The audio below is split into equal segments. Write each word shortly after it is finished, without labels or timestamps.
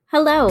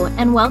Hello,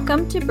 and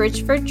welcome to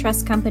Bridgeford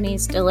Trust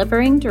Company's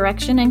Delivering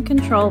Direction and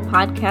Control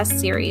podcast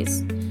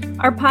series.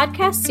 Our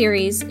podcast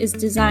series is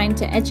designed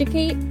to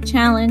educate,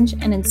 challenge,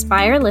 and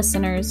inspire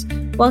listeners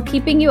while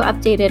keeping you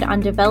updated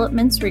on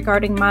developments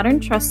regarding modern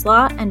trust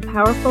law and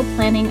powerful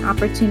planning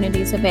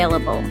opportunities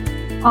available,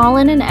 all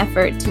in an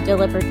effort to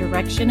deliver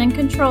direction and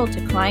control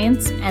to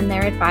clients and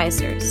their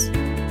advisors.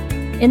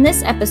 In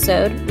this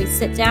episode, we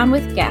sit down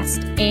with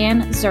guest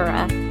Ann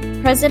Zura,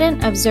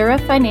 President of Zura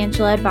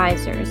Financial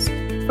Advisors,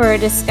 for a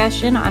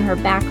discussion on her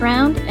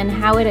background and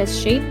how it has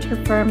shaped her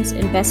firm's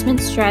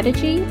investment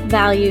strategy,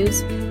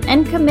 values,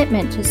 and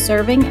commitment to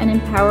serving and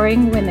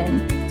empowering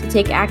women to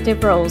take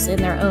active roles in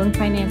their own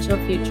financial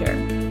future.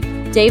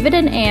 David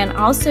and Ann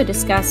also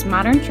discuss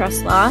modern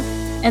trust law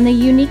and the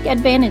unique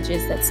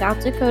advantages that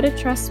South Dakota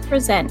trusts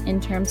present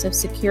in terms of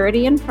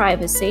security and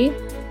privacy,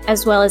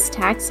 as well as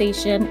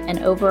taxation and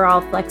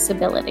overall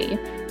flexibility.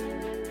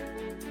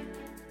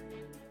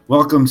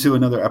 Welcome to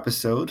another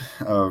episode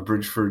of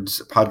Bridgeford's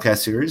podcast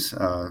series.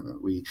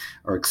 We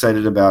are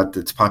excited about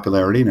its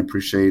popularity and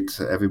appreciate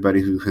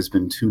everybody who has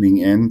been tuning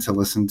in to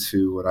listen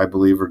to what I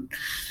believe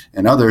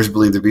and others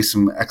believe to be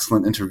some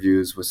excellent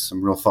interviews with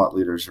some real thought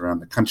leaders around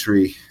the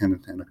country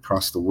and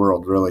across the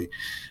world, really.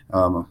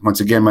 Once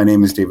again, my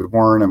name is David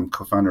Warren. I'm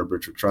co-founder of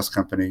Bridgeford Trust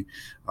Company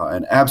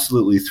and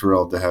absolutely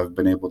thrilled to have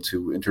been able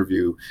to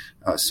interview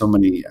so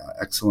many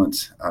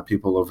excellent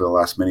people over the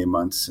last many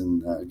months.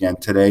 And again,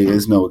 today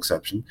is no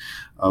exception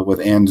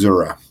with Ann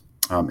Zura.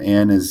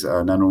 Ann is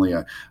not only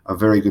a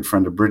very good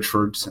friend of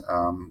Bridgeford's.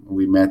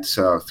 We met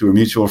through a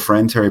mutual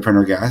friend, Terry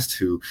Prendergast,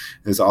 who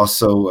is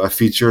also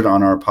featured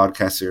on our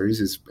podcast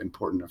series, is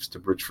important to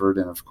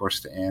Bridgeford and, of course,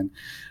 to Ann.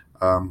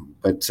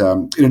 But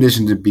in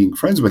addition to being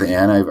friends with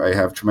Ann, I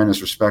have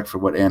tremendous respect for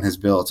what Ann has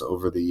built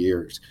over the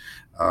years.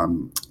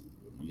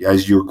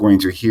 As you're going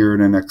to hear in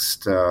the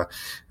next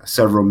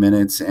several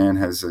minutes, Ann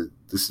has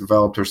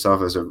developed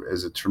herself as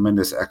a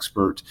tremendous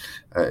expert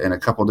in a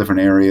couple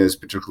different areas,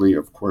 particularly,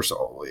 of course,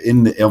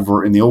 in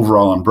the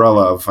overall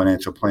umbrella of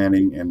financial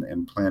planning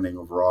and planning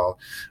overall.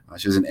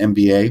 She has an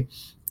MBA.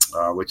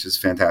 Which is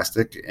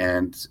fantastic.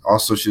 And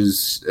also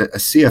she's a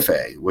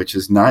CFA, which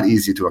is not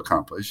easy to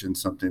accomplish and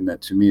something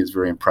that to me is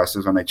very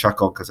impressive. And I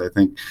chuckle because I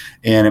think,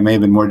 Ann, it may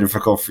have been more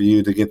difficult for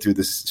you to get through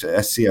this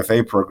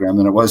CFA program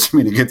than it was for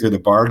me to get through the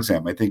bar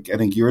exam. I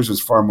think yours was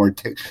far more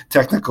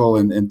technical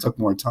and took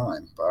more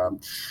time.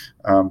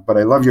 But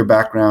I love your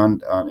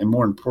background. And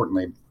more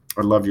importantly,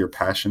 I love your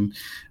passion.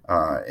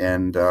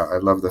 And I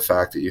love the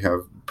fact that you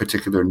have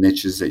particular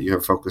niches that you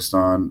have focused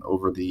on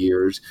over the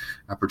years,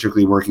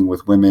 particularly working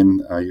with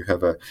women. You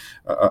have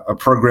a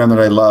program that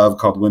I love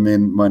called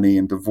Women, Money,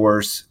 and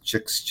Divorce,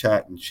 Chicks,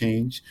 Chat, and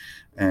Change.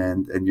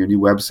 And your new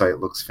website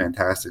looks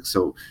fantastic.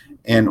 So,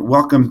 Ann,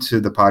 welcome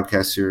to the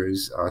podcast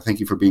series. Thank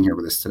you for being here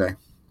with us today.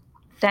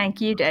 Thank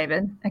you,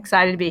 David.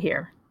 Excited to be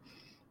here.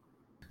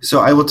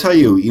 So I will tell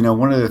you,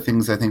 one of the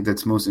things I think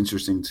that's most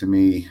interesting to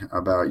me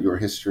about your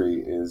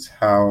history is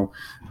how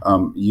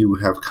you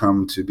have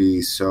come to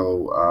be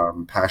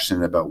so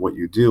passionate about what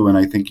you do. And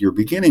I think your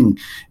beginning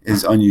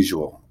is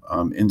unusual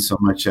in so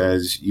much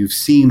as you've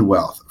seen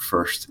wealth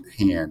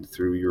firsthand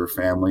through your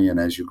family and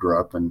as you grew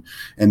up and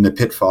the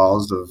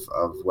pitfalls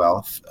of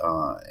wealth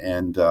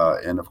and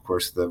of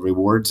course, the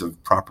rewards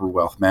of proper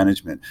wealth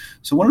management.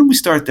 So why don't we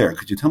start there?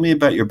 Could you tell me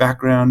about your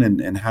background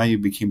and how you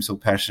became so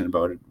passionate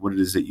about it, what it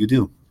is that you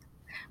do?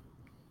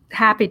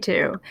 Happy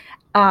to.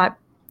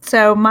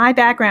 So my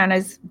background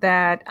is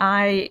that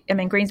I am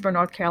in Greensboro,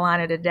 North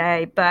Carolina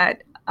today,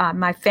 but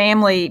my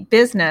family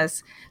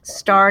business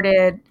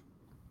started,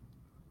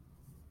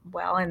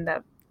 in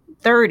the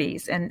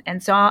 30s.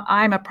 And so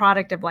I'm a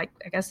product of I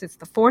guess it's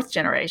the fourth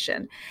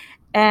generation.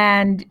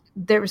 And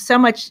there was so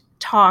much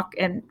talk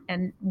and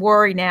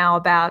worry now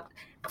about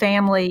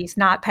families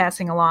not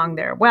passing along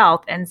their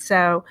wealth. And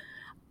so,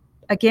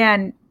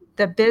 again,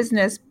 the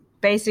business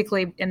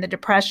basically in the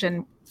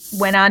Depression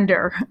went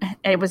under.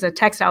 It was a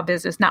textile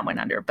business, not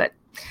went under, but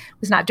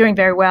was not doing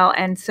very well.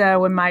 And so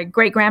when my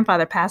great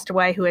grandfather passed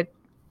away, who had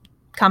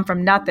come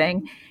from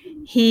nothing,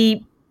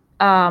 they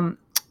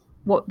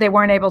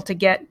weren't able to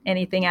get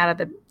anything out of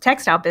the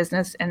textile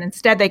business. And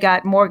instead they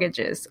got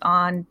mortgages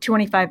on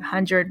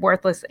 2,500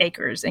 worthless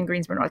acres in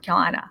Greensboro, North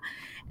Carolina.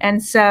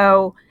 And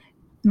so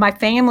my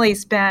family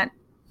spent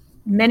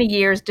many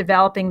years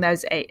developing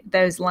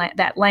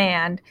that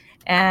land,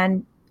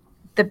 and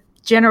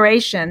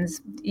generations,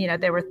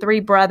 there were three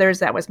brothers.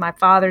 That was my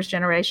father's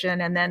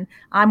generation. And then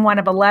I'm one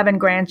of 11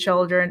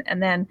 grandchildren.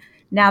 And then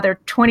now there are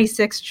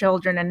 26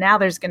 children. And now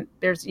there's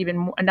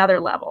even another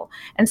level.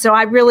 And so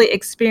I really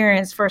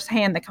experienced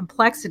firsthand the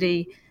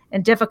complexity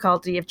and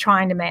difficulty of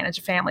trying to manage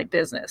a family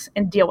business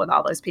and deal with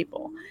all those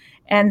people.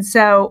 And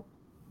so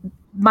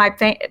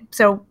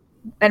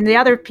and the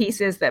other piece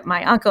is that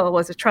my uncle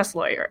was a trust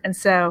lawyer. And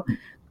so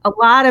a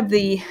lot of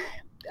the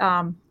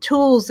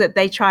tools that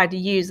they tried to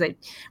use,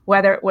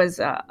 whether it was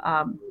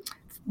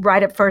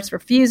right of first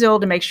refusal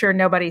to make sure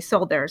nobody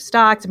sold their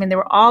stocks. I mean, there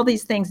were all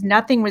these things.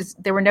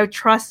 There were no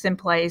trusts in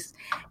place,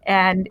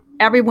 and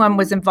everyone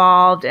was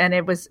involved, and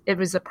it was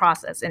a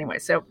process anyway.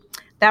 So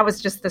that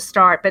was just the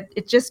start, but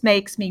it just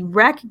makes me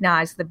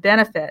recognize the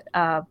benefit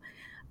of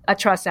a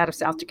trust out of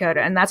South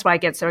Dakota. And that's why I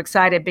get so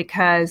excited,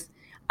 because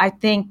I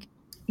think,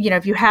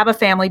 if you have a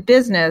family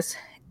business,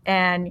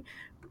 and,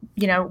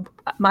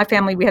 my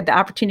family, we had the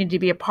opportunity to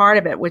be a part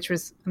of it,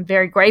 I'm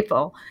very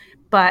grateful.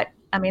 But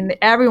I mean,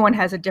 everyone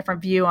has a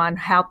different view on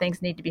how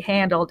things need to be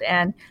handled.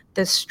 And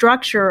the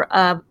structure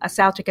of a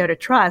South Dakota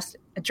trust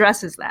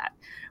addresses that,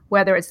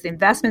 whether it's the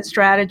investment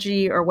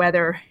strategy or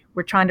whether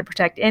we're trying to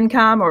protect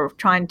income or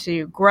trying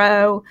to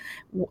grow,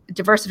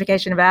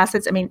 diversification of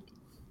assets. I mean,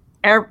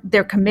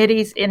 their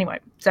committees anyway.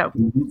 So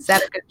is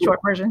that a good short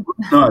version?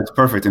 No, it's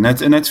perfect, and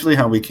that's really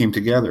how we came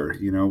together.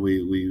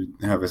 We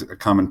have a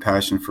common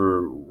passion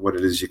for what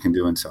it is you can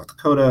do in South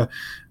Dakota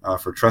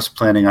for trust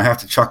planning. I have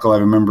to chuckle. I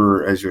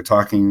remember as you're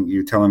talking,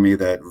 you telling me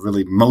that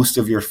really most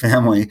of your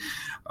family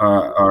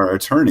are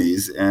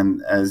attorneys,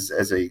 and as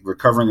a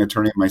recovering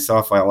attorney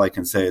myself, all I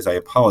can say is I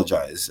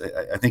apologize.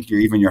 I think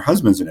even your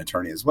husband's an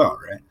attorney as well,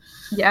 right?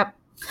 Yep.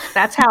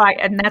 That's how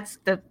that's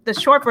the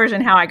short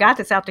version. How I got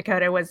to South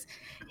Dakota was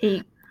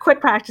he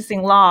quit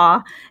practicing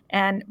law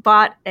and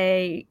bought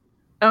part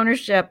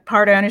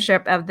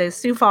ownership of the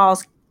Sioux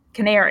Falls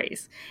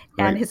Canaries.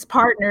 Right. And his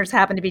partners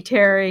happened to be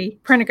Terry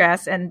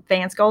Prendergast and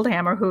Vance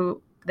Goldhammer,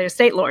 who they're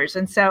state lawyers.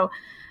 And so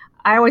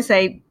I always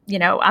say,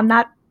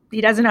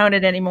 he doesn't own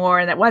it anymore,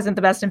 and that wasn't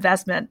the best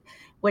investment,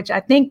 which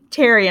I think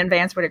Terry and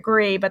Vance would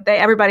agree, but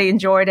everybody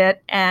enjoyed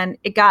it. And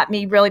it got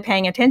me really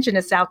paying attention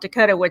to South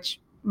Dakota, which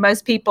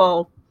most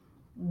people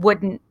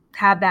wouldn't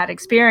have that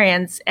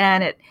experience.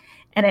 And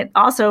it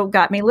also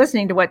got me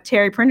listening to what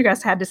Terry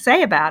Prendergast had to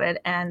say about it.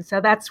 And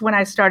so that's when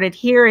I started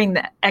hearing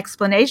the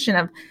explanation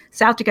of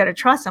South Dakota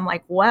Trust. I'm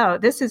like, whoa,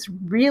 this is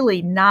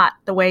really not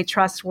the way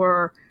trusts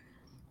were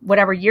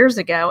whatever years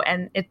ago.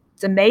 And it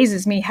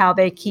amazes me how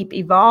they keep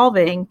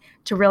evolving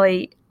to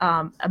really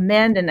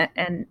amend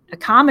and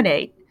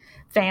accommodate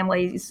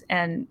families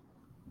and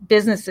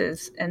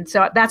businesses. And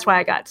so that's why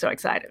I got so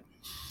excited.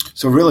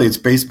 So really, it's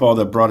baseball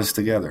that brought us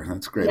together.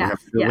 That's great. Yeah,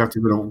 we have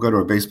to go to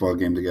a baseball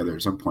game together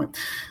at some point.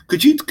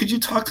 Could you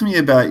talk to me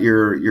about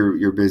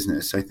your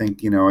business? I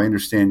think, I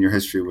understand your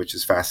history, which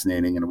is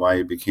fascinating, and why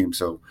you became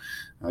so,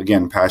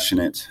 again,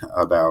 passionate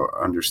about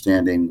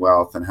understanding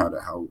wealth and how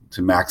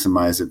to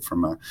maximize it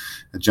from a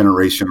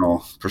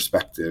generational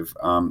perspective.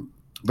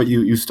 But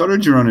you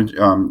started your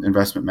own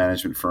investment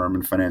management firm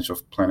and financial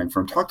planning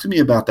firm. Talk to me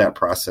about that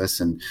process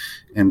and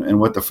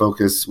what the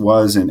focus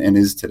was and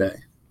is today.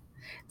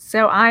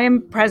 So I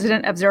am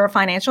president of Zura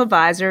Financial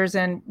Advisors,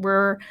 and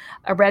we're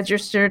a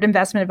registered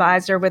investment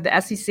advisor with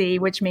the SEC,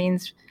 which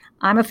means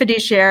I'm a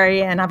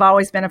fiduciary, and I've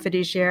always been a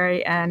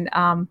fiduciary. And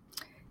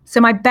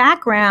so my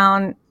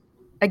background,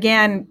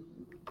 again,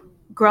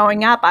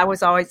 growing up, I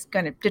was always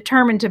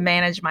determined to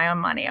manage my own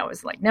money. I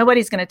was like,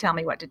 nobody's going to tell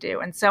me what to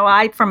do. And so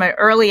I, from an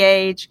early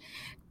age,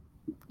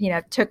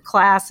 took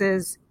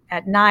classes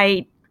at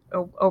night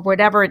or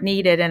whatever it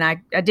needed. And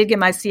I did get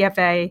my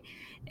CFA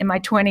in my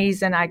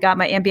 20s, and I got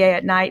my MBA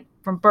at night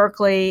from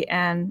Berkeley,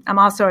 and I'm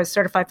also a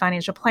certified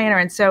financial planner.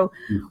 And so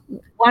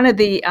one of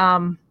the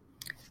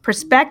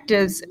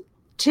perspectives,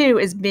 too,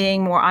 is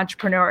being more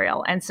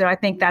entrepreneurial. And so I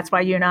think that's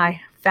why you and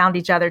I found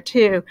each other,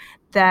 too,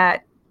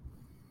 that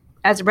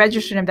as a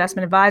registered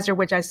investment advisor,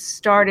 which I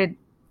started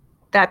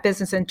that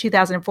business in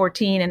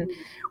 2014, and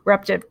we're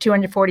up to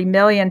 $240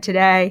 million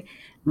today,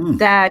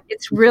 that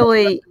it's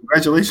really...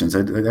 Congratulations.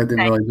 I didn't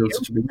realize it was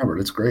such a big number.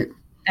 That's great.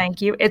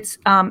 Thank you. It's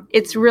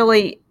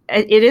really,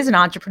 it is an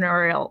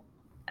entrepreneurial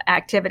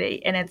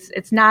activity, and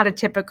it's not a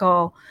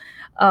typical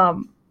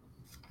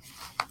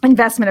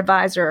investment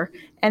advisor.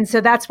 And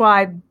so that's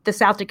why the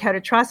South Dakota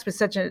Trust was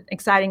such an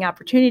exciting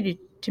opportunity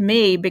to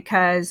me,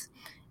 because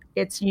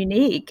it's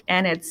unique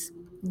and it's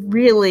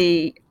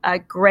really a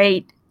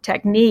great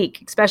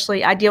technique.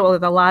 Especially, I deal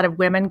with a lot of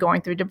women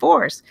going through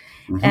divorce,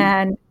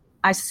 and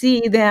I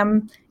see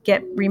them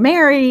get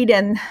remarried,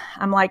 and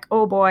I'm like,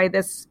 oh boy,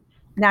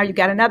 now you've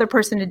got another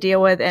person to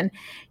deal with,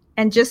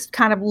 and just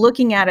kind of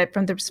looking at it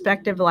from the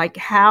perspective, like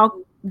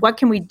what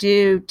can we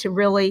do to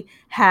really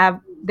have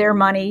their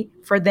money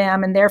for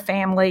them and their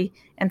family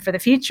and for the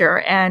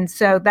future. And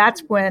so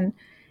that's when,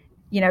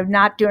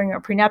 not doing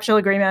a prenuptial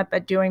agreement,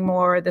 but doing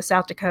more the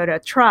South Dakota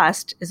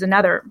Trust is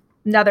another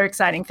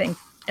exciting thing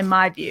in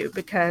my view,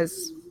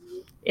 because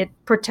it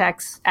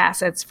protects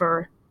assets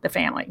for the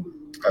family.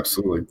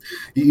 Absolutely.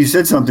 You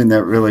said something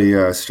that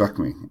really struck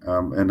me,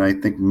 and I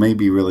think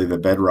maybe really the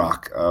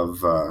bedrock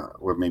of,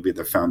 or maybe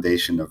the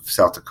foundation of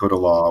South Dakota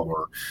law,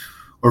 or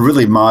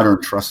really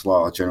modern trust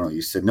law generally.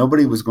 You said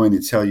nobody was going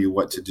to tell you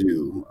what to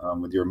do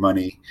with your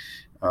money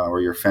or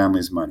your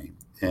family's money,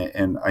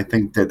 and I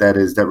think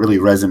that really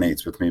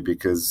resonates with me,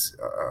 because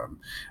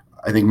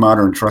I think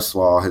modern trust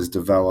law has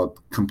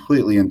developed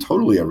completely and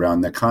totally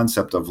around the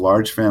concept of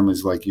large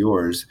families like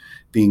yours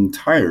being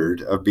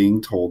tired of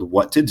being told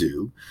what to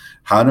do,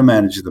 how to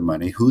manage the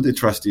money, who the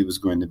trustee was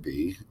going to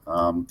be,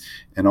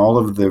 and all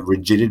of the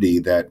rigidity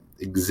that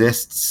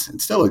exists and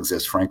still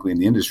exists, frankly, in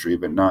the industry,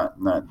 but not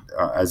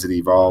as it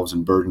evolves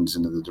and burdens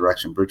into the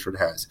direction Bridgeford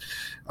has.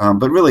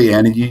 But really,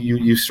 Annie,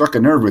 you struck a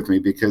nerve with me,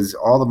 because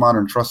all the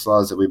modern trust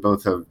laws that we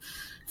both have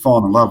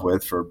fallen in love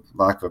with, for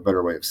lack of a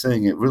better way of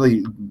saying it,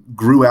 really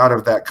grew out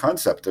of that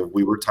concept of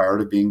we were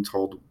tired of being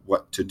told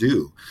what to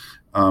do.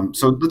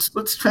 So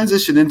let's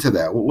transition into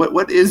that.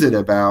 What is it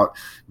about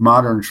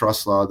modern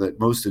trust law that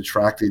most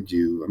attracted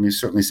you? I mean,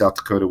 certainly South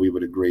Dakota, we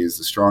would agree, is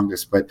the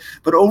strongest, but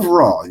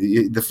overall,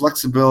 the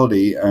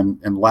flexibility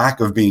and lack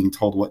of being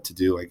told what to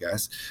do, I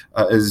guess,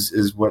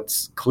 is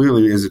what's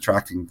clearly is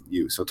attracting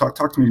you. So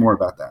talk to me more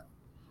about that.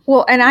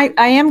 Well, and I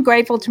am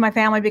grateful to my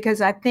family, because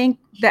I think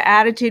the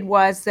attitude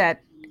was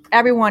that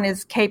everyone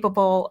is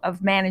capable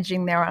of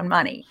managing their own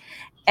money,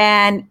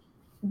 and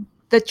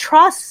the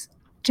trust,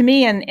 to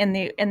me, in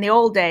the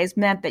old days,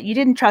 meant that you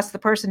didn't trust the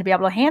person to be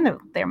able to handle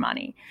their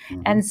money.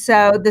 Mm-hmm. And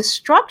so the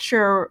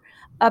structure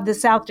of the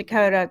South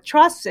Dakota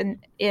Trust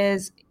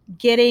is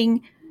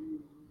getting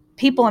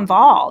people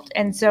involved.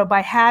 And so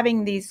by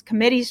having these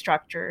committee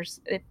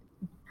structures,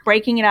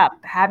 breaking it up,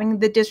 having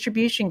the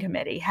distribution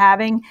committee,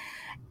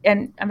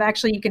 and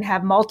actually you can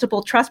have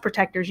multiple trust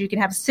protectors, you can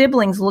have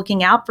siblings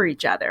looking out for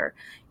each other,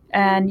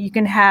 and you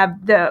can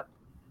have the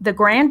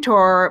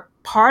grantor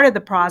part of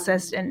the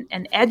process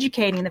and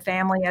educating the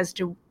family as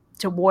to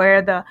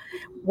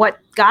what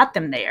got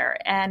them there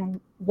and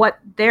what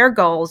their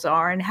goals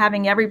are, and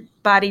having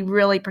everybody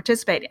really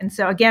participate. And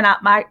so again,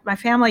 my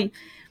family,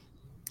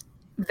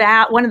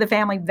 one of the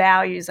family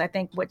values, I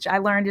think, which I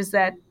learned, is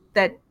that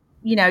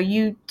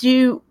you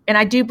do, and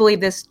I do believe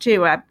this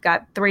too, I've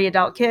got 3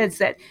 adult kids,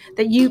 that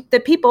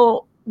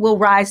people will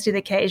rise to the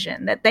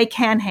occasion, that they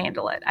can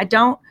handle it. I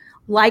don't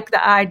like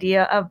the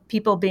idea of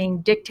people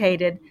being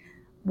dictated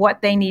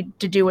what they need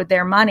to do with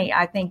their money.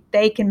 I think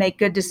they can make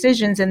good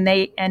decisions,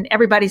 and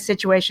everybody's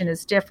situation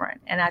is different.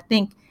 And I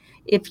think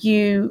if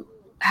you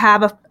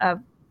have a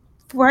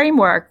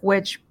framework,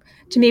 which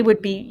to me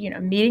would be,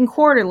 meeting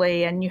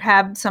quarterly, and you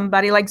have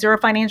somebody like Zura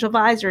Financial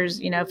Advisors,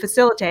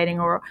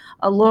 facilitating, or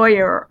a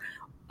lawyer,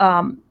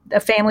 a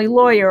family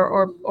lawyer,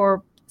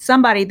 or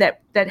somebody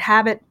that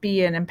have it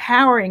be an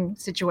empowering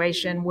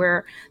situation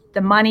where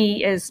the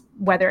money is,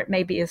 whether it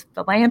may be a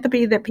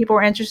philanthropy that people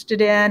are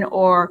interested in,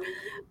 or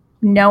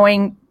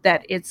knowing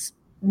that it's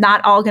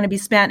not all going to be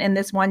spent in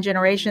this one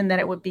generation, that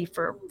it would be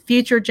for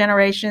future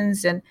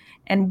generations, and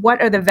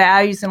what are the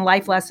values and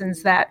life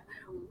lessons that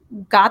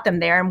got them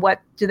there, and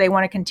what do they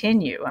want to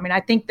continue? I mean,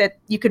 I think that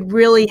you could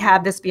really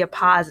have this be a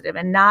positive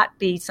and not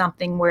be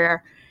something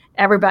where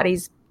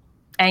everybody's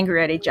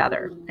angry at each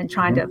other and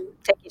trying to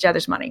take each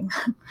other's money.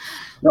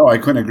 No, I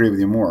couldn't agree with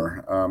you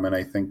more. And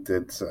I think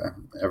that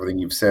everything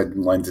you've said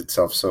lends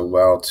itself so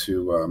well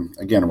to,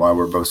 again, why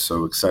we're both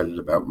so excited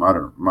about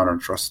modern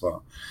trust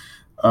law.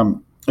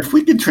 If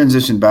we could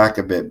transition back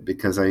a bit,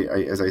 because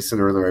as I said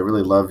earlier, I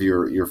really love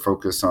your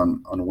focus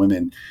on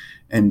women.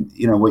 And,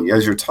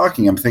 as you're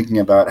talking, I'm thinking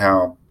about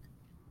how,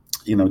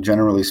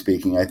 generally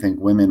speaking, I think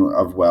women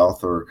of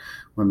wealth, or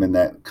women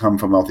that come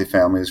from wealthy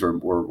families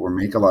or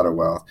make a lot of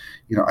wealth,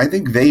 I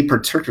think they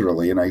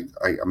particularly, and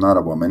I'm not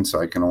a woman,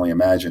 so I can only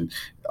imagine,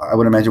 I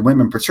would imagine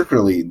women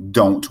particularly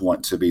don't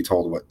want to be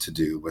told what to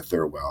do with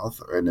their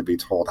wealth, and to be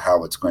told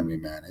how it's going to be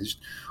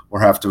managed, or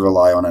have to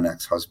rely on an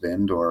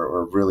ex-husband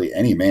or really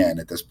any man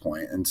at this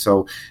point. And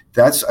so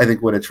that's, I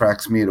think, what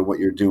attracts me to what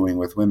you're doing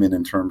with women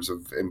in terms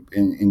of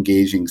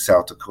engaging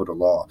South Dakota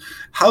law.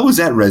 How has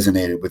that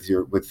resonated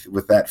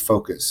with that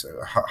focus?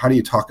 How do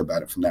you talk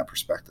about it from that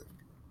perspective?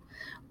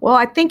 Well,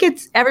 I think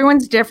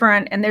everyone's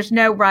different, and there's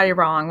no right or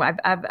wrong.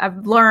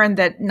 I've learned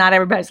that not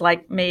everybody's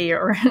like me,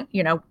 or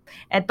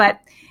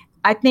but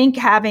I think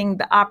having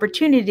the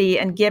opportunity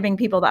and giving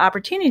people the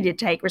opportunity to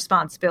take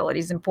responsibility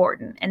is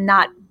important, and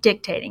not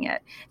dictating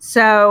it.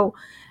 So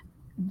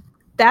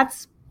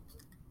that's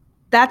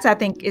I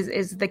think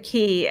is the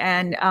key.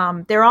 And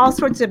there are all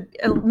sorts of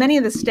many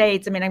of the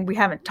states. I mean, we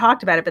haven't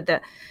talked about it,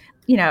 but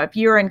if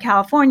you're in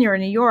California or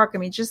New York, I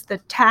mean, just the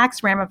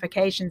tax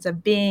ramifications of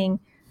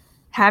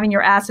having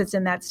your assets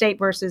in that state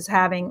versus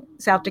having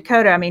South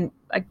Dakota. I mean,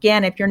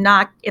 again,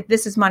 if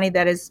this is money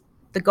that is,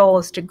 the goal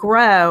is to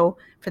grow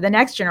for the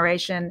next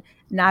generation,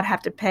 not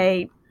have to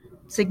pay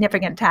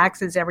significant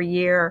taxes every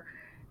year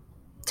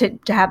to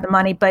have the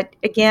money. But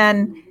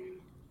again,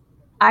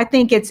 I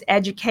think it's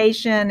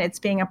education, it's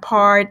being a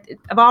part.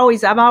 I've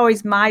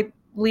always my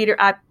leader.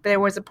 There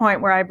was a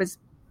point where I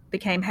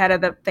became head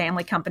of the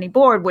family company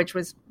board, which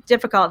was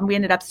difficult, and we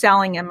ended up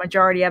selling a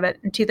majority of it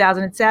in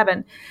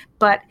 2007.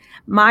 But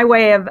my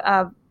way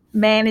of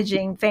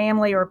managing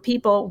family or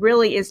people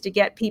really is to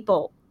get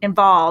people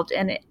involved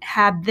and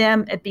have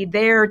them be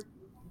their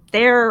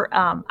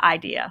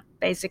idea,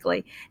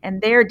 basically,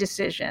 and their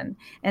decision.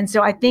 And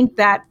so I think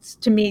that's,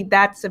 to me,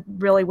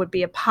 really would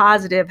be a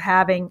positive,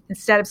 having,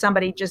 instead of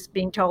somebody just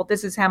being told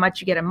this is how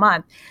much you get a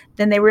month,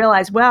 then they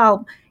realize,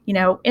 well,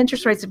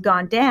 interest rates have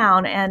gone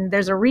down and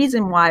there's a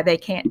reason why they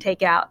can't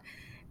take out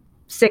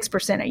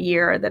 6% a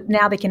year, that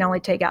now they can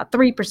only take out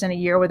 3% a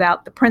year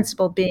without the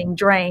principal being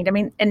drained. I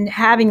mean, and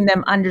having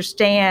them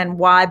understand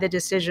why the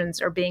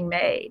decisions are being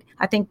made.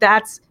 I think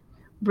that's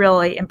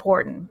really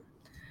important.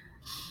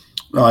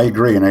 No, I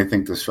agree. And I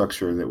think the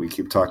structure that we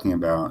keep talking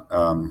about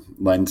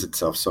lends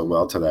itself so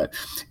well to that.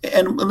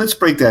 And let's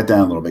break that down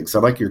a little bit, because I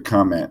like your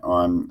comment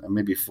on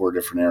maybe 4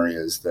 different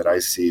areas that I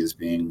see as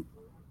being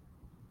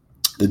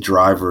the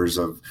drivers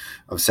of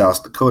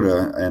South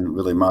Dakota and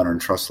really modern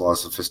trust law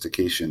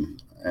sophistication.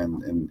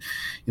 And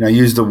I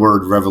use the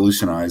word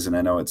revolutionize, and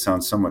I know it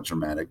sounds somewhat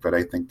dramatic, but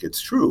I think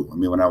it's true. I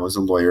mean, when I was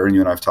a lawyer, and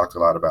you and I have talked a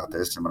lot about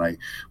this, and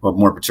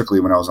more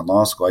particularly when I was in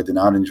law school, I did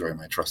not enjoy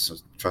my trust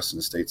and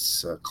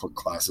estates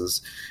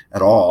classes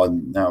at all.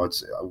 And now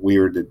it's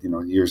weird that,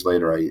 years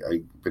later,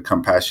 I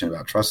become passionate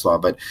about trust law.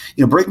 But,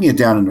 breaking it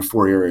down into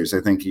 4 areas,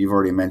 I think you've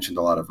already mentioned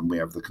a lot of them. We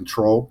have the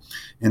control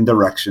and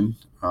direction,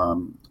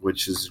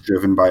 which is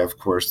driven by, of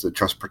course, the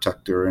trust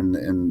protector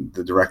and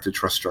the directed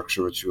trust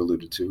structure, which you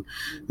alluded to.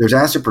 There's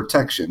asset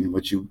protection,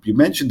 which you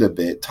mentioned a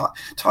bit.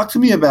 Talk to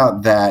me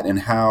about that and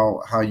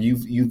how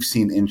you've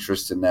seen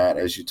interest in that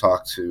as you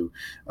talk to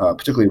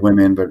particularly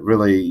women, but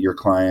really your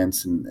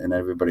clients and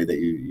everybody that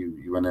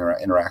you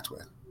interact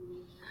with.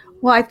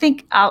 Well, I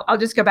think I'll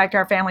just go back to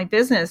our family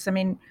business. I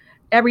mean,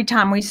 every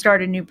time we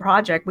start a new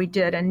project, we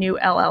did a new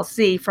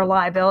LLC for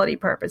liability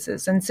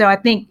purposes. And so I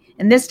think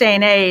in this day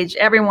and age,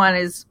 everyone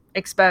is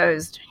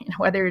exposed,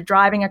 whether you're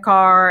driving a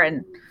car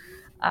and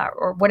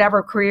or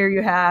whatever career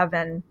you have,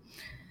 and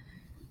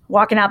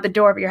walking out the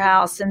door of your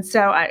house. And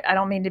so I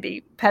don't mean to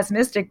be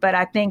pessimistic, but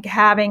I think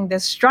having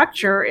this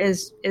structure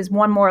is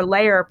one more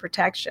layer of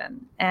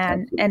protection.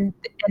 And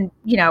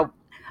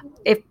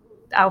if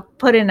I'll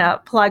put in a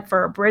plug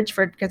for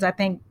Bridgeford, because I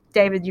think,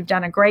 David, you've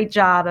done a great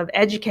job of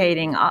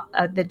educating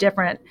the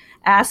different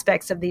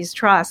aspects of these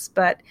trusts,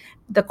 but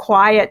the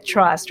quiet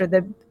trust, or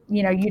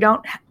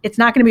it's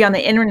not going to be on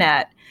the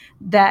internet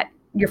that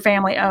your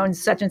family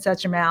owns such and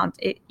such amount.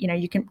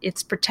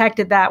 It's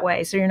protected that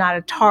way. So you're not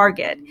a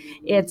target.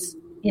 It's,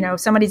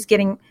 somebody's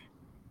getting,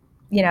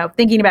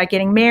 thinking about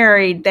getting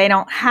married, they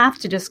don't have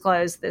to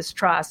disclose this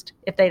trust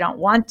if they don't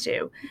want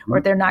to, or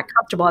if they're not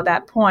comfortable at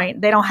that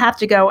point. They don't have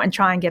to go and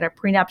try and get a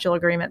prenuptial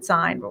agreement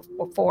signed or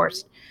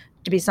forced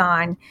to be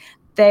signed.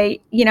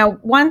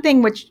 One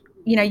thing which,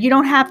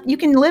 you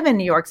can live in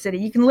New York City,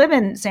 you can live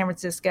in San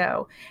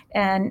Francisco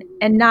and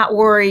not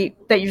worry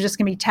that you're just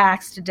going to be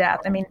taxed to death.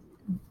 I mean,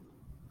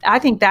 I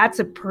think that's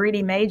a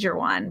pretty major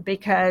one,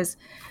 because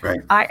right.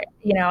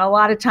 A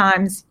lot of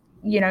times,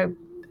 I'll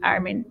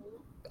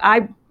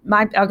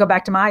go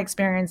back to my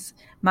experience.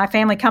 My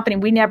family company,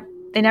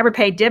 they never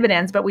paid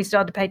dividends, but we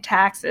still had to pay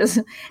taxes.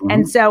 Mm-hmm.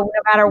 And so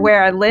no matter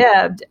where I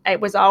lived, it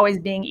was always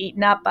being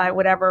eaten up by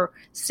whatever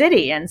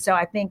city. And so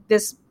I think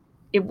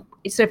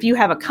so if you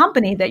have a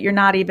company that you're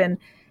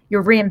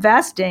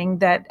reinvesting,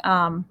 that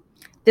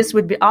this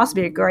would also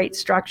be a great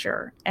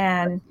structure.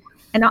 And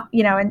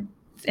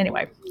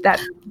anyway,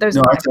 that's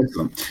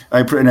excellent.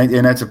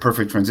 And that's a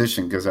perfect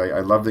transition, because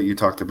I love that you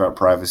talked about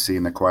privacy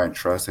and the quiet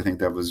trust. I think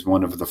that was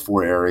one of the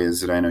 4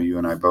 areas that I know you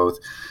and I both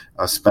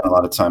spent a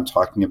lot of time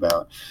talking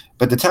about.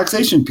 But the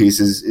taxation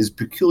piece is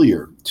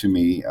peculiar to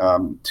me,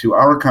 to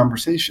our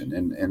conversation.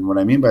 And what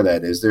I mean by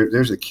that is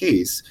there's a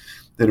case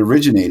that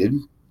originated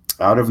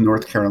out of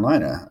North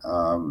Carolina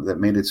that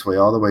made its way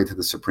all the way to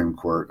the Supreme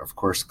Court, of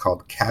course,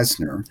 called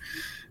Kastner.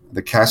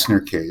 The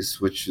Kastner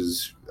case, which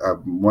is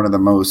one of the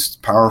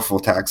most powerful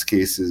tax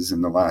cases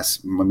in the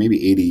last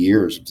maybe 80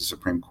 years of the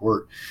Supreme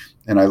Court.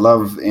 And I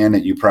love, Ann,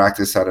 that you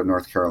practice out of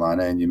North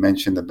Carolina, and you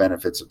mentioned the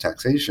benefits of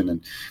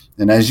taxation.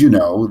 And as you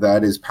know,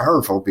 that is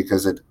powerful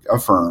because it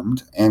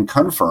affirmed and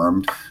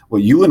confirmed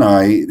what you and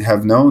I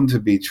have known to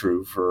be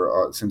true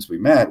for since we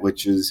met,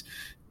 which is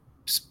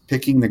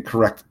picking the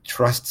correct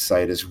trust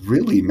site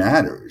really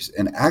matters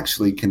and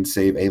actually can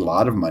save a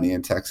lot of money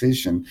in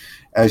taxation,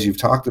 as you've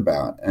talked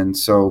about. And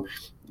so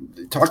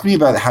talk to me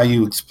about how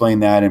you explain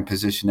that and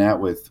position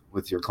that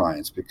with your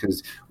clients,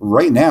 because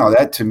right now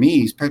that, to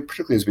me,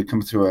 particularly as we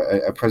come through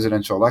a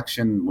presidential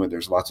election where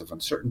there's lots of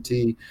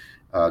uncertainty,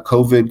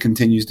 COVID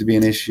continues to be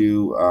an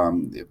issue.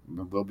 It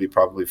will be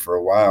probably for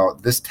a while.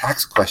 This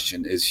tax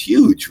question is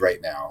huge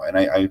right now, and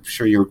I'm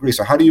sure you agree.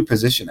 So how do you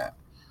position that?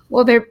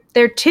 Well, there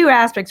are 2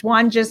 aspects.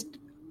 One, just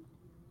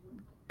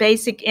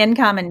basic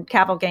income and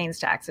capital gains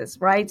taxes,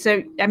 right?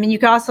 So, I mean, you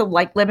could also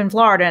live in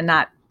Florida and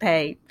not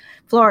pay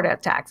Florida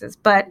taxes,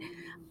 but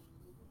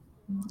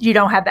you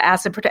don't have the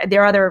asset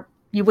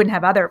you wouldn't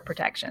have other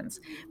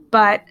protections.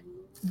 But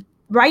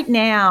right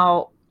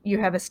now you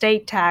have a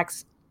state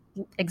tax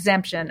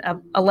exemption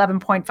of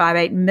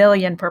 $11.58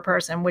 million per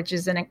person, which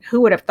is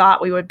who would have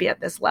thought we would be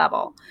at this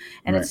level?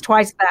 And right. It's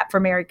twice that for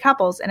married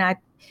couples. And I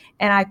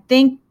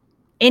think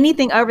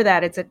anything over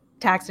that, it's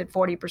taxed at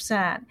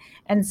 40%.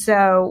 And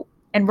so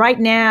And right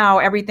now,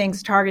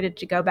 everything's targeted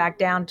to go back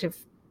down to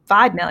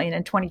 5 million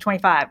in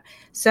 2025.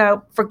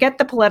 So forget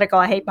the political.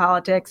 I hate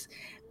politics.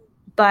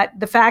 But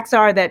the facts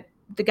are that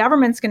the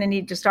government's going to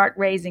need to start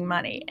raising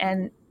money.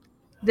 And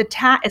the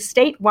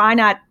estate, why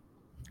not?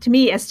 To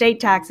me, estate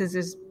taxes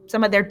is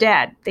some of they're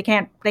dead. They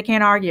can't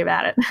argue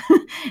about it.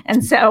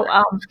 And so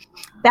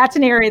that's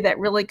an area that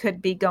really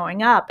could be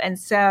going up. And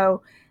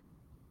so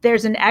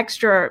there's an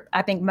extra,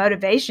 I think,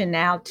 motivation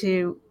now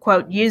to,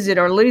 quote, use it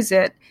or lose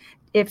it.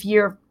 If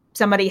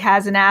somebody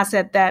has an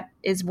asset that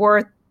is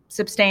worth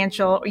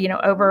substantial,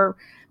 over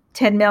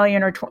 10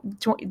 million or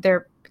they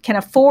can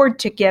afford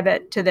to give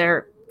it to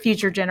their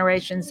future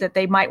generations, that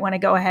they might want to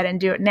go ahead and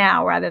do it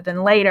now rather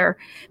than later,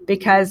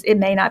 because it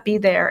may not be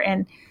there.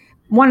 And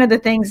one of the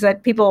things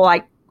that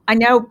I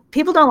know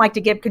people don't like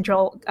to give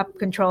control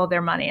of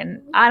their money,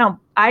 and I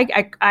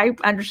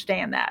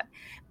understand that.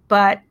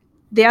 But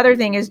the other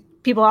thing is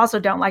people also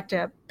don't like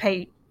to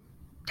pay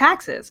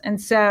taxes. And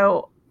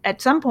so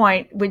at some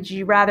point, would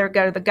you rather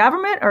go to the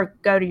government or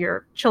go to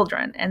your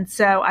children? And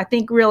so I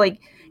think really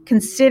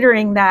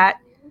considering that,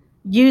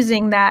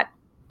 using that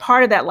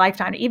part of that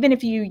lifetime, even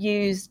if you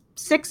use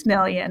 6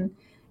 million,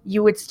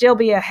 you would still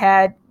be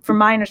ahead. From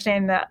my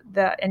understanding,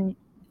 and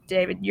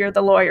David, you're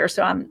the lawyer,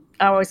 so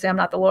I always say I'm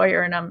not the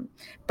lawyer,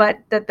 but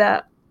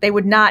that they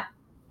would not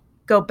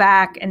go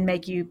back and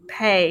make you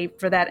pay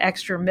for that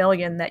extra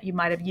million that you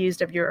might have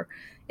used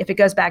if it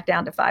goes back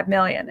down to 5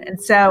 million.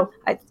 And so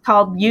it's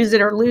called use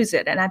it or lose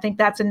it. And I think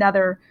that's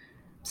another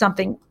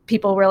something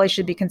people really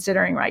should be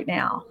considering right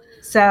now.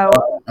 So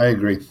I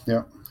agree.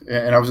 Yeah.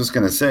 And I was just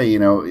going to say,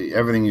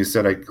 everything you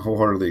said, I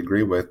wholeheartedly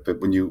agree with. But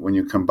when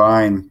you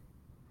combine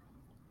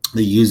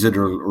the use it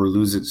or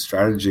lose it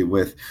strategy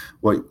with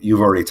what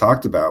you've already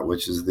talked about,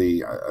 which is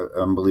the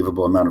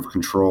unbelievable amount of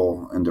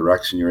control and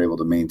direction you're able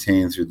to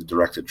maintain through the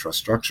directed trust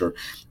structure.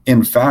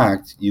 In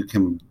fact, you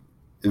can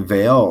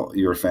avail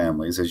your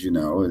families, as you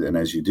know, and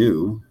as you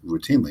do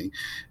routinely,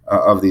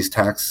 of these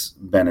tax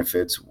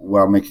benefits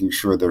while making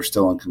sure they're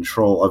still in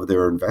control of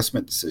their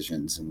investment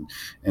decisions,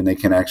 and they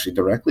can actually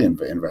directly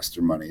invest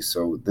their money.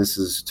 So this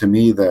is, to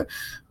me,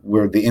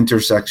 where the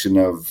intersection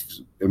of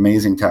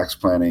amazing tax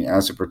planning,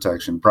 asset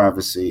protection,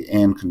 privacy,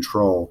 and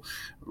control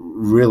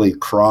really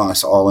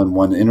cross all in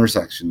one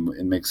intersection,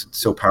 and makes it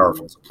so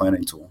powerful as a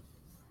planning tool.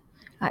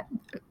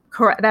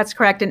 Correct. That's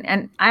correct.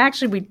 And I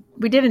actually,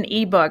 we did an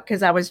ebook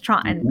because I was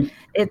trying,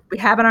 we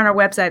have it on our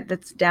website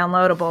that's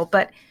downloadable,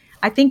 but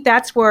I think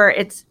that's where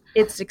it's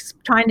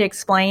trying to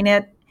explain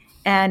it.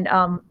 And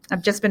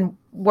I've just been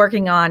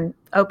working on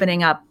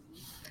opening up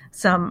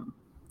some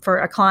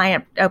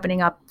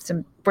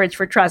Bridge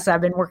for Trust.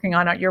 I've been working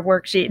on your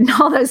worksheet and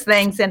all those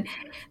things. And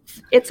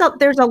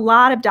there's a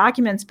lot of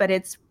documents, but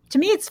to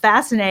me, it's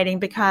fascinating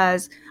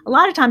because a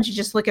lot of times you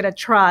just look at a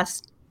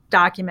trust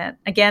document,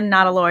 again,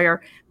 not a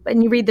lawyer,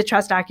 and you read the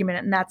trust document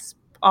and that's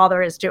all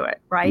there is to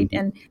it, right?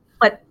 Mm-hmm.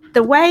 But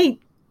the way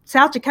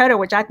South Dakota,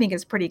 which I think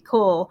is pretty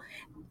cool,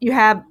 you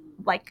have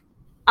like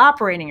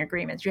operating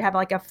agreements, you have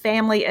like a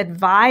family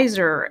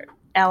advisor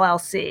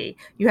LLC,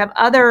 you have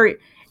other,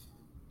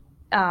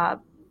 what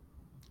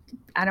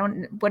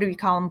do we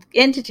call them?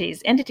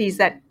 Entities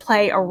that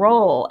play a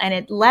role, and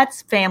it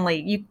lets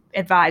family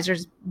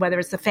advisors, whether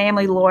it's the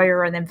family lawyer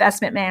or an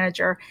investment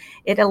manager,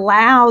 it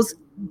allows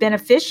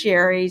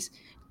beneficiaries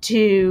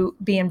to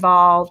be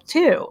involved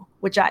too,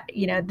 which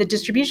the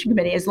distribution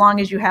committee, as long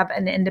as you have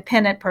an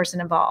independent person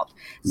involved.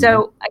 Mm-hmm.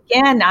 So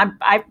again,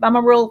 I'm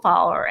a rule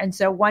follower. And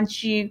so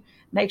once you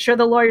make sure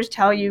the lawyers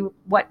tell you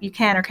what you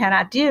can or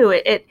cannot do,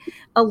 it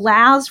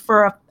allows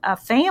for a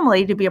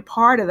family to be a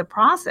part of the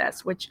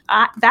process,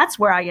 that's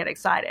where I get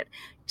excited.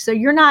 So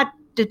you're not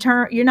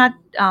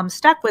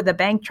stuck with the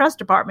bank trust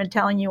department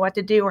telling you what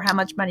to do or how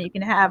much money you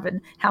can have and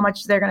how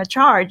much they're going to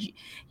charge,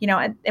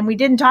 and we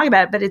didn't talk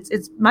about it, but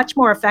it's much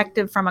more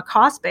effective from a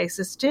cost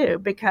basis too,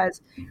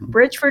 because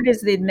Bridgeford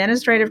is the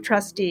administrative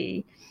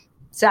trustee,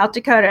 South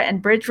Dakota,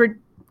 and Bridgeford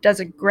does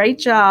a great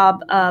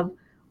job of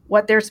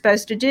what they're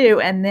supposed to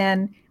do. And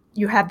then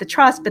you have the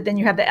trust, but then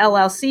you have the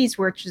LLCs,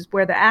 which is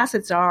where the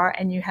assets are,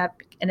 and you have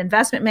an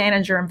investment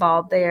manager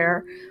involved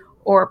there,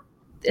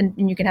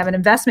 and you can have an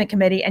investment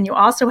committee, and you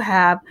also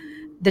have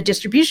the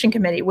distribution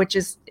committee, which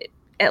is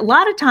a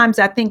lot of times,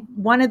 I think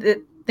one of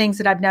the things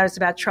that I've noticed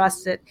about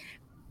trusts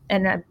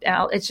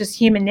it's just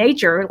human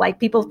nature. Like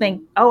people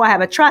think, oh, I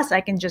have a trust,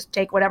 I can just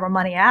take whatever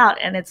money out.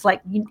 And it's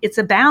like, it's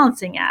a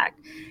balancing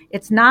act.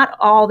 It's not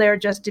all there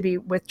just to be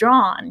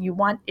withdrawn. You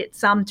want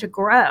some to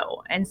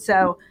grow. And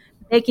so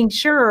making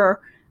sure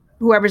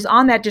whoever's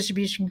on that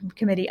distribution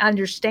committee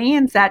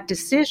understands that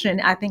decision,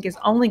 I think is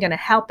only going to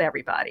help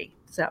everybody.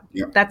 So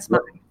that's my.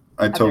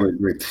 I totally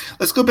agree.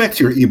 Let's go back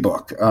to your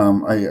ebook.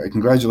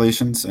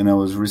 Congratulations. I know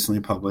it was recently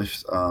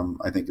published.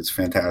 I think it's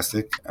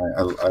fantastic.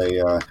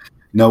 I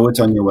know it's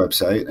on your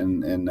website.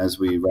 And as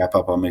we wrap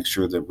up, I'll make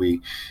sure that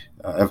we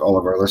have all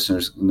of our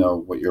listeners know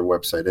what your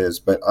website is.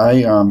 But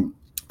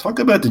talk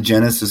about the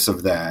genesis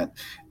of that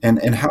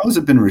and how has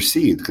it been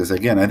received? Because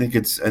again, I think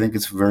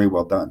it's very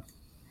well done.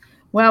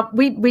 Well,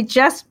 we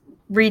just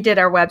redid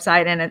our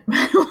website, and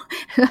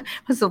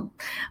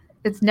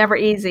it's never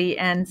easy.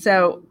 And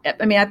so,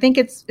 I mean, I think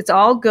it's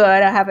all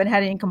good. I haven't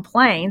had any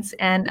complaints.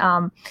 And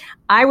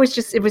it was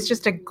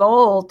just a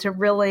goal to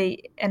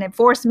really, and it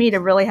forced me to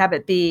really have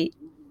it be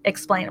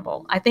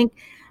explainable. I think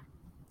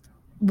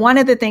one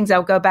of the things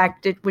I'll go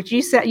back to, which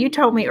you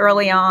told me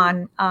early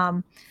on,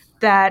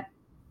 that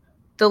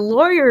the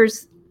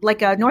lawyers,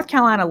 like a North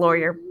Carolina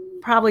lawyer,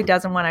 probably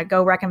doesn't want to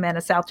go recommend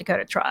a South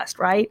Dakota trust,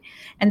 right?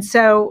 And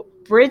so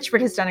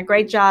Bridgeford has done a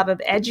great job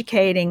of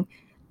educating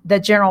the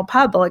general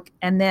public,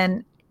 and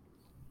then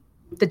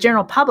the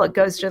general public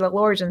goes to the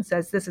lawyers and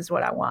says, this is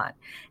what I want.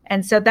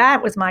 And so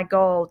that was my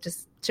goal,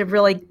 just to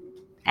really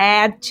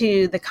add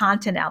to the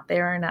content out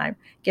there. And I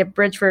give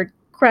Bridgeford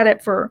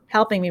credit for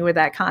helping me with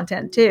that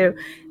content too,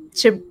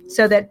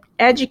 so that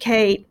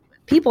educate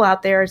people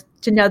out there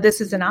to know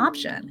this is an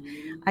option.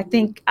 I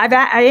think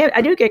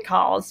I do get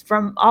calls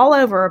from all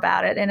over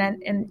about it.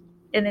 And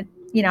it,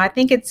 I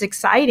think it's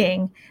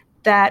exciting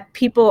that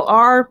people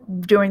are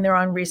doing their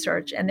own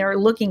research and they're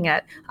looking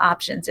at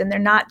options, and they're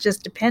not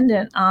just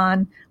dependent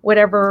on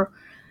whatever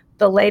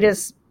that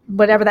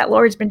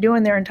lawyer's been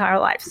doing their entire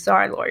life.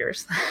 Sorry,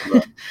 lawyers.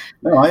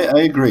 No, I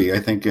agree. I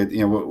think I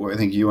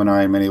think you and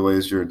I, in many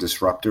ways, you're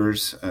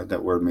disruptors.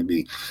 That word may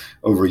be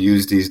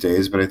overused these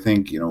days, but I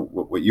think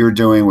what you're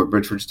doing, what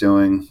Bridgeford's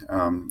doing,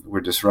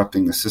 we're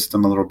disrupting the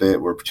system a little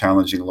bit. We're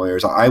challenging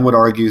lawyers. I would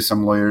argue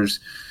some lawyers,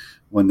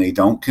 when they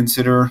don't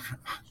consider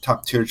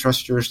top-tier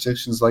trust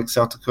jurisdictions like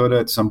South Dakota,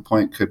 at some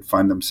point could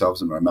find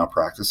themselves in a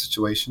malpractice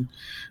situation,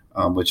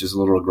 which is a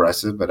little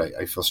aggressive, but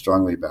I feel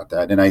strongly about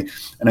that. And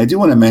I do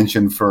want to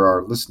mention for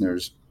our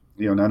listeners,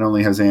 not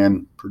only has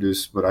Anne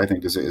produced what I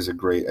think is a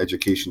great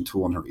education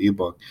tool in her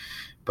ebook,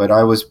 but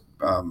I was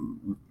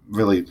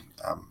really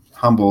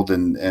humbled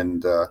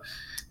and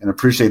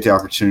appreciate the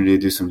opportunity to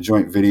do some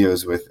joint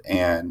videos with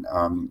Anne.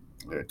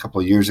 A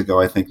couple of years ago,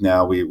 I think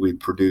now we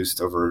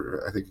produced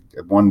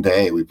one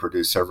day we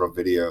produced several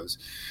videos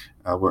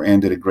where Anne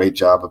did a great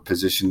job of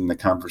positioning the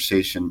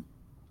conversation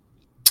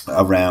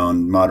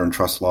around modern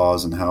trust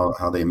laws and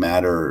how they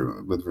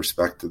matter with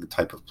respect to the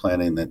type of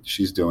planning that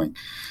she's doing.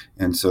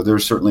 And so they're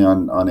certainly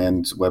on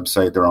Anne's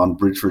website. They're on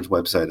Bridgeford's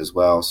website as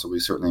well. So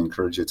we certainly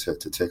encourage you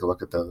to take a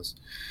look at those.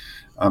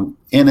 And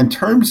in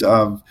terms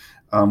of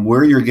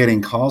where you're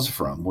getting calls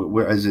from,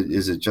 where is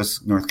it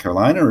just North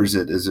Carolina, or is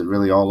it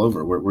really all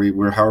over?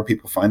 Where how are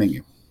people finding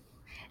you?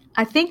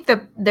 I think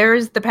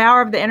there's the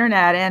power of the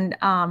internet,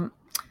 and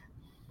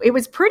it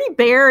was pretty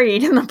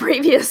buried in the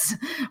previous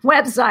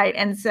website,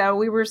 and so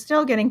we were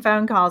still getting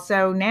phone calls.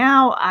 So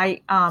now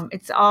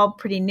it's all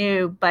pretty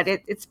new, but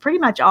it's pretty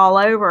much all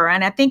over.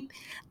 And I think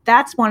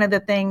that's one of the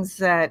things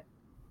that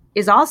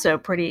is also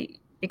pretty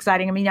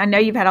exciting. I mean, I know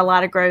you've had a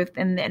lot of growth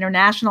in the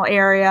international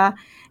area,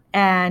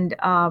 and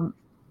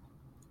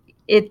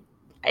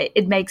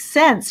it makes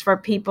sense for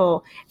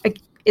people.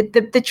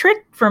 The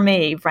trick for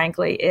me,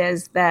 frankly,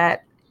 is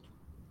that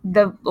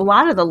a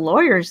lot of the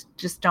lawyers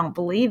just don't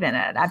believe in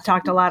it. I've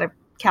talked to a lot of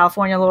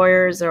California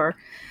lawyers,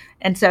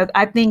 and so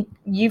I think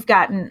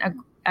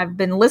I've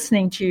been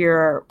listening to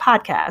your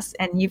podcast,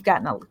 and you've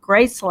gotten a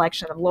great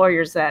selection of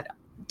lawyers that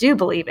do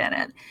believe in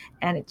it.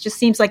 And it just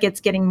seems like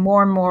it's getting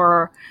more and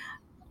more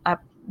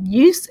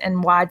use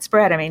and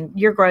widespread. I mean,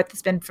 your growth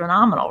has been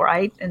phenomenal,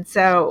 right? And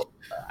so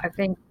I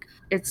think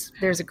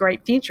there's a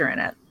great future in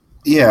it.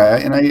 Yeah,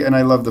 and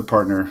I love to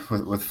partner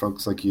with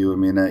folks like you. I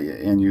mean,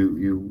 and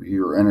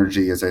your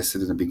energy, as I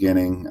said in the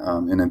beginning,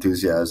 and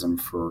enthusiasm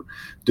for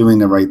doing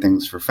the right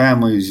things for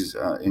families,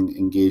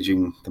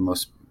 engaging the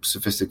most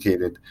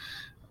sophisticated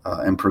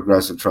and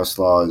progressive trust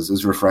law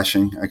is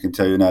refreshing. I can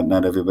tell you,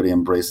 not everybody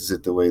embraces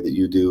it the way that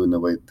you do and the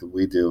way that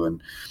we do.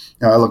 And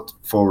I look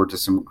forward to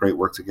some great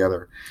work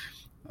together.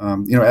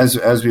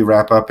 As we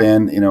wrap up,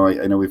 Anne,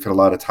 I know we've hit a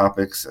lot of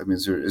topics. I mean,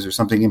 is there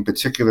something in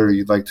particular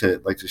you'd like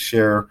to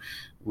share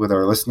with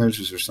our listeners?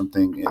 Is there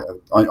something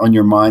on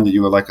your mind that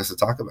you would like us to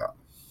talk about?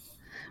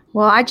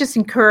 Well, I just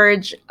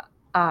encourage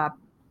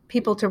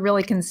people to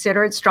really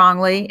consider it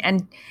strongly,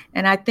 and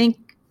I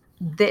think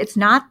that it's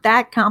not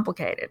that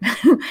complicated.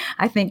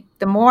 I think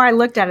the more I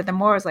looked at it, the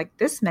more I was like,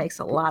 this makes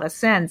a lot of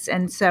sense.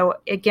 And so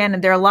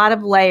again, there are a lot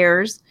of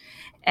layers,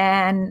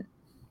 and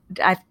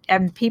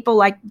people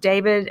like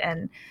David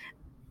and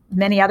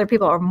many other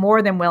people are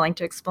more than willing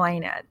to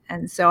explain it.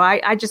 And so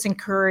I just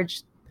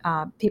encourage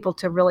people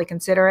to really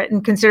consider it,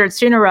 and consider it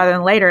sooner rather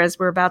than later, as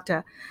we're about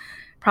to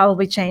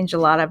probably change a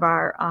lot of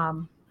our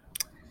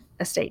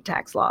estate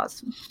tax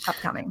laws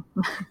upcoming.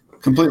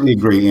 Completely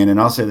agree, Anne, and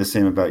I'll say the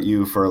same about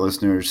you for our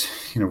listeners.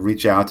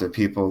 Reach out to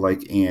people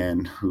like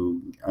Anne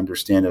who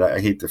understand it. I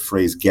hate the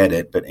phrase "get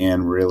it," but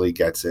Anne really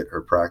gets it.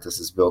 Her practice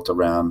is built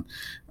around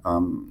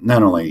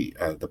not only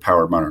the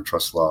power of modern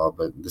trust law,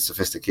 but the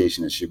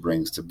sophistication that she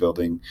brings to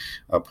building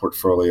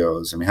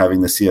portfolios. I mean,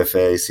 having the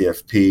CFA,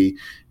 CFP,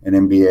 and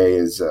MBA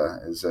is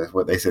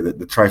what they say, the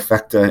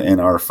trifecta in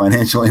our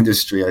financial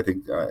industry. I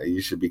think you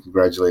should be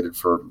congratulated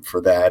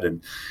for that.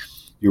 And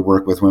your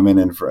work with women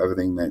and for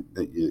everything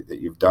that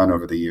you've done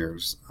over the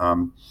years.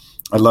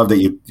 I love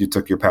that you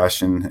took your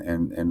passion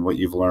and what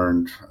you've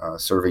learned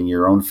serving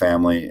your own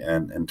family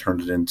and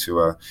turned it into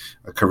a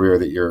career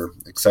that you're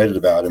excited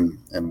about,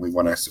 and we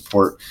want to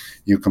support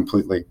you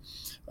completely.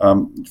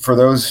 For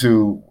those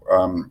who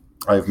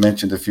I've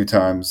mentioned a few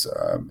times,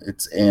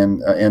 it's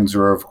Ann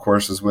Zura, of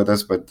course, is with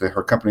us, but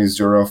her company is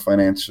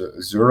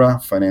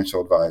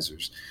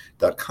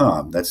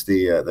ZuraFinancialAdvisors.com. That's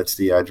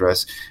the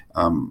address.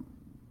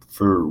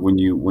 For when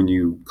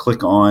you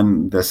click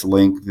on this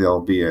link,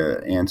 there'll be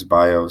Ann's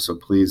bio. So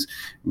please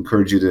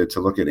encourage you to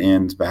look at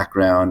Ann's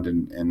background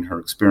and her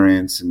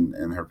experience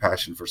and her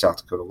passion for South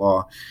Dakota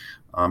law.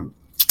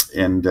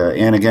 And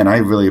Ann, again, I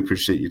really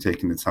appreciate you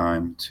taking the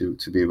time to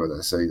be with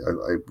us. I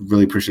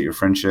really appreciate your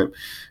friendship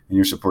and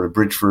your support of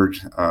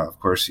Bridgeford. Of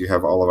course, you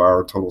have all of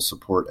our total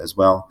support as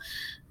well.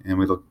 And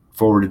we look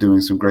forward to doing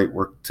some great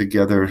work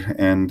together.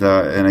 And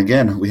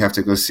again, we have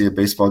to go see a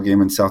baseball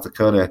game in South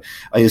Dakota.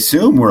 I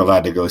assume we're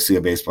allowed to go see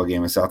a baseball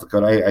game in South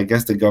Dakota. I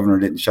guess the governor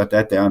didn't shut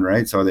that down,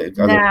 right? So they're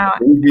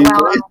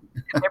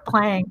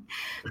playing.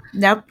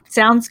 Nope.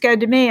 Sounds good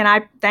to me. And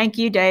I thank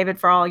you, David,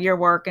 for all your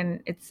work.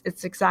 And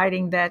it's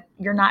exciting that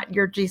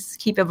you're just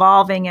keep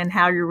evolving in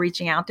how you're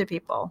reaching out to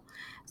people.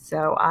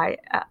 So I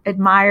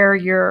admire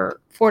your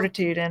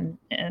fortitude and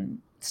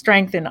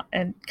strength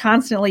and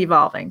constantly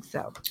evolving.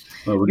 So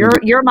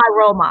you're my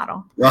role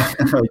model. Well,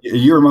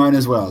 you're mine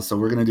as well. So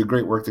we're going to do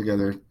great work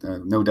together,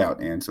 no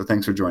doubt, Ann. So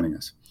thanks for joining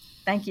us.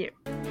 Thank you.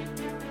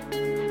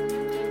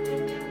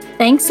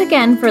 Thanks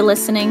again for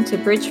listening to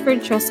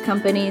Bridgeford Trust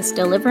Company's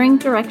Delivering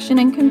Direction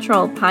and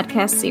Control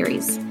podcast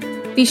series.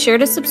 Be sure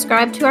to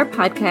subscribe to our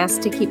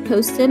podcast to keep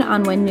posted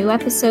on when new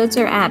episodes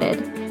are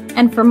added.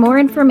 And for more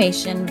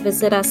information,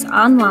 visit us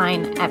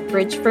online at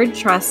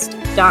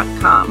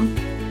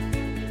bridgefordtrust.com.